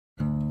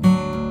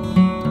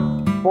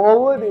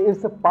Forward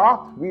is the path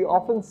we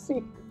often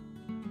seek,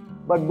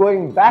 but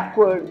going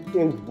backward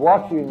is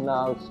what we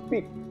now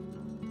speak.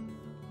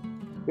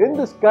 In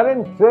this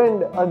current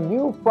trend, a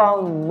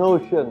newfound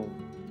notion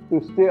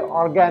to stay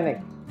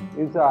organic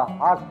is a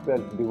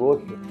heartfelt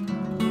devotion.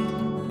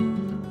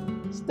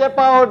 Step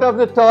out of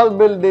the tall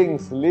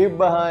buildings, leave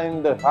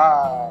behind the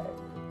high.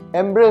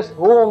 Embrace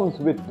homes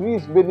with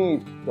trees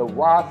beneath the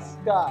vast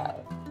sky.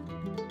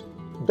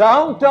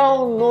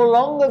 Downtown no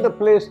longer the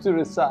place to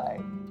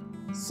reside.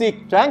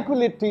 Seek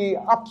tranquility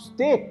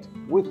upstate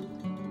with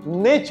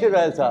nature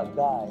as our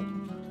guide.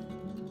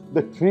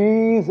 The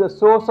trees, a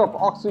source of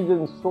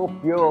oxygen so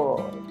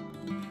pure,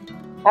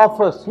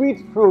 offer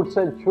sweet fruits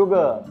and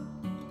sugar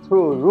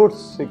through roots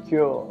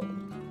secure.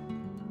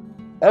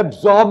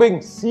 Absorbing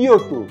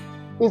CO2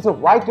 is a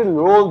vital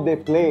role they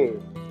play.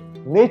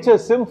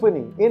 Nature's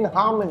symphony in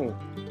harmony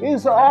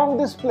is on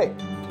display.